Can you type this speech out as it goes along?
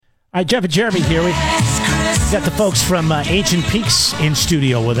All right, Jeff and Jeremy here. We've got the folks from Ancient Peaks in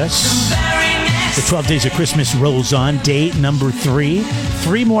studio with us. The 12 Days of Christmas rolls on. Day number 3.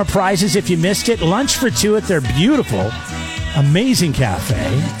 3 more prizes if you missed it. Lunch for 2 at their beautiful, amazing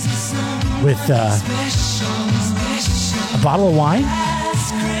cafe with a bottle of wine.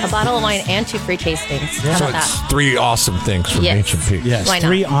 A bottle of wine and 2 free tastings. Yeah. How So about it's that? 3 awesome things from Ancient Peaks. Yes, Why not?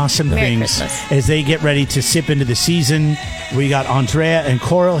 3 awesome Merry things Christmas. as they get ready to sip into the season. We got Andrea and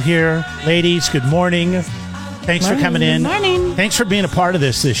Coral here. Ladies, good morning. Thanks for coming in. Good morning. Thanks for being a part of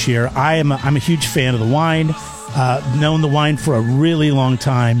this year. I'm a huge fan of the wine. Known the wine for a really long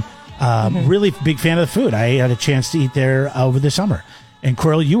time. Really big fan of the food. I had a chance to eat there over the summer. And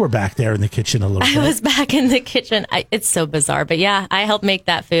Coral, you were back there in the kitchen a little bit. I was back in the kitchen. It's so bizarre, but yeah, I helped make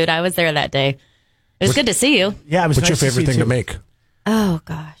that food. I was there that day. It was good to see you. Yeah, it was What's nice your favorite see thing you to too. make Oh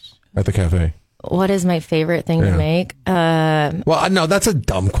gosh, at the cafe? what is my favorite thing to make? Well, no, that's a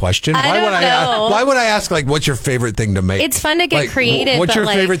dumb question. I don't know. Why would I ask, like, what's your favorite thing to make? It's fun to get Like, creative. What's but your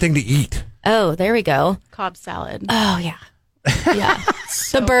like, favorite thing to eat? Oh, there we go. Cobb salad. Oh yeah, yeah.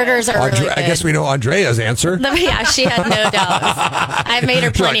 The burgers are really good. I guess we know Andrea's answer. Yeah, she had no doubts. I've made her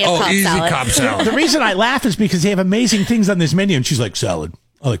She's plenty like, of Cobb easy salad. Cobb salad. The reason I laugh is because they have amazing things on this menu. And she's like, salad.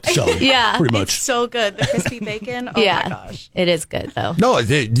 I like the salad. Yeah. Pretty It's much. so good. The crispy bacon. Oh Yeah, my gosh. it is good though. No,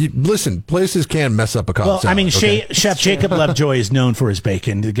 listen, places can mess up a Cobb Well, salad. I mean, okay? Chef Jacob Lovejoy is known for his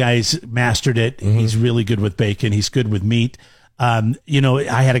bacon. The guy's mastered it. He's really good with bacon. He's good with meat.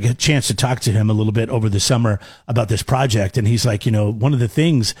 I had a chance to talk to him a little bit over the summer about this project. And he's like, one of the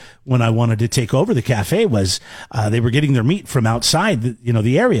things when I wanted to take over the cafe was they were getting their meat from outside,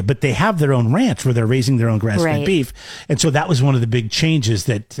 the area, but they have their own ranch where they're raising their own grass-fed Right. beef. And so that was one of the big changes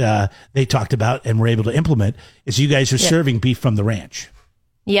that they talked about and were able to implement is you guys are serving beef from the ranch.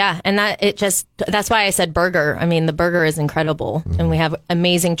 Yeah, and that's why I said burger. I mean, the burger is incredible. And we have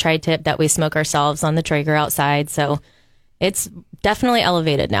amazing tri-tip that we smoke ourselves on the Traeger outside. So it's definitely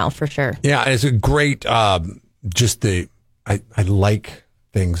elevated now for sure. Yeah, it's a great, I like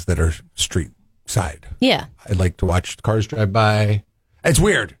things that are street side. Yeah. I like to watch cars drive by. It's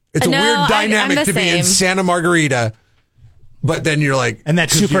weird. It's a No, weird I'm dynamic the to be in same. Santa Margarita, but then you're like... And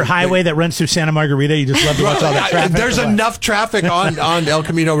that 'cause super you're, highway that runs through Santa Margarita, you just love to watch all that traffic. There's enough traffic on El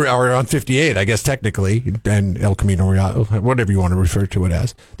Camino or on 58, I guess technically, and El Camino Real, whatever you want to refer to it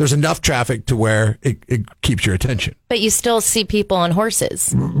as. There's enough traffic to where it keeps your attention. But you still see people on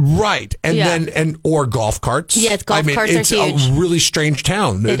horses. Right. And Yeah. then or golf carts. Yes, golf carts are it's huge. a really strange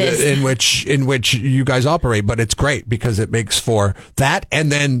town It is. in which you guys operate, but it's great because it makes for that,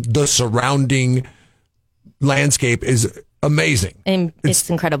 and then the surrounding landscape is amazing. And it's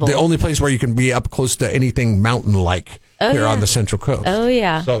incredible. The only place where you can be up close to anything mountain-like here on the Central Coast. Oh,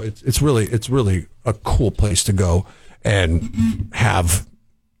 yeah. So it's really a cool place to go and have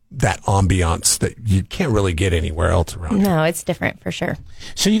that ambiance that you can't really get anywhere else around here. No, it's different for sure.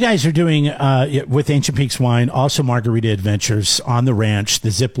 So you guys are doing, with Ancient Peaks Wine, also margarita adventures on the ranch, the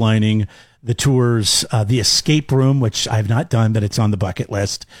zip lining, the tours, the escape room, which I've not done, but it's on the bucket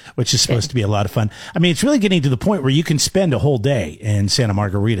list, which is supposed to be a lot of fun. I mean, it's really getting to the point where you can spend a whole day in Santa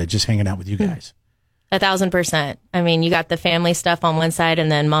Margarita just hanging out with you guys. 1,000%. I mean, you got the family stuff on one side, and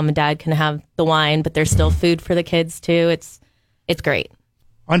then mom and dad can have the wine, but there's still food for the kids too. It's great.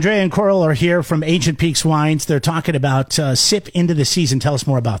 Andrea and Coral are here from Ancient Peaks Wines. They're talking about Sip into the Season. Tell us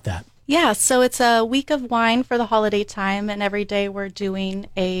more about that. Yeah, so it's a week of wine for the holiday time, and every day we're doing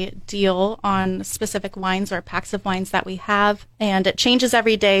a deal on specific wines or packs of wines that we have, and it changes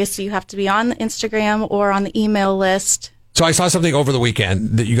every day, so you have to be on the Instagram or on the email list. So I saw something over the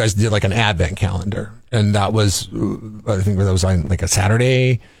weekend that you guys did like an advent calendar, and that was, I think that was on like a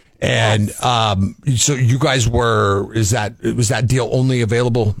Saturday. And so you guys was that deal only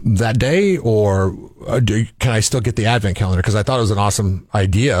available that day, or can I still get the advent calendar? Because I thought it was an awesome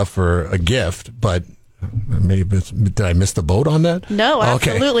idea for a gift, but maybe did I miss the boat on that? No,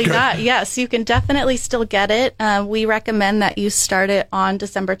 Okay, absolutely good. not. Yes, you can definitely still get it. We recommend that you start it on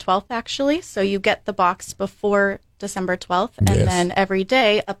December 12th, actually. So you get the box before December 12th. And Yes. then every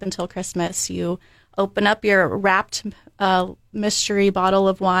day up until Christmas, you open up your wrapped mystery bottle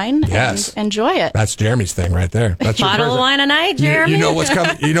of wine Yes. and enjoy it. That's Jeremy's thing right there. That's your Bottle of present. wine a night, You- Jeremy. You know what's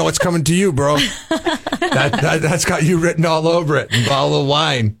coming. You know what's coming to you, bro. That's got you written all over it. Bottle of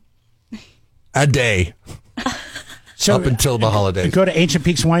wine a day. So Up until the holidays. Go to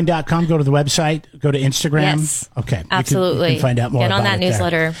ancientpeakswine.com, go to the website, go to Instagram. Yes. Okay. You Absolutely. can find out more Get on about that it there.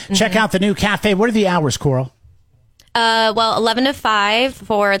 newsletter. Check out the new cafe. What are the hours, Coral? Well, 11 to 5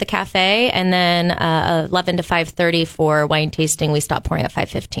 for the cafe, and then 11 to 5:30 for wine tasting. We stop pouring at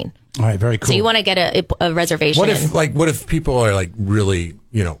 5:15. All right, very cool. So you want to get a reservation. What if people are like really,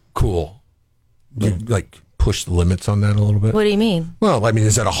 cool? Do you like push the limits on that a little bit? What do you mean? Well, I mean,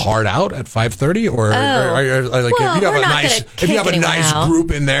 is that a hard out at 5:30, or like if you have a nice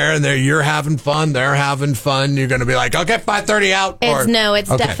group in there and you're having fun, they're having fun, you're going to be like, okay, 5:30 out?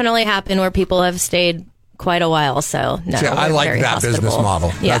 It's definitely happened where people have stayed quite a while. So no, see, I like that hospitable business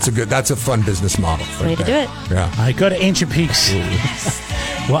model. Yeah. That's a fun business model. Way to do it. Yeah. All right, go to Ancient Peaks.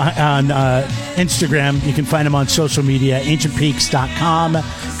 Well, on Instagram, you can find them on social media, ancientpeaks.com.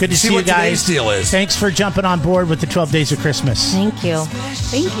 Good to see you guys. Today's deal is. Thanks for jumping on board with the 12 Days of Christmas. Thank you.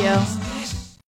 Thank you.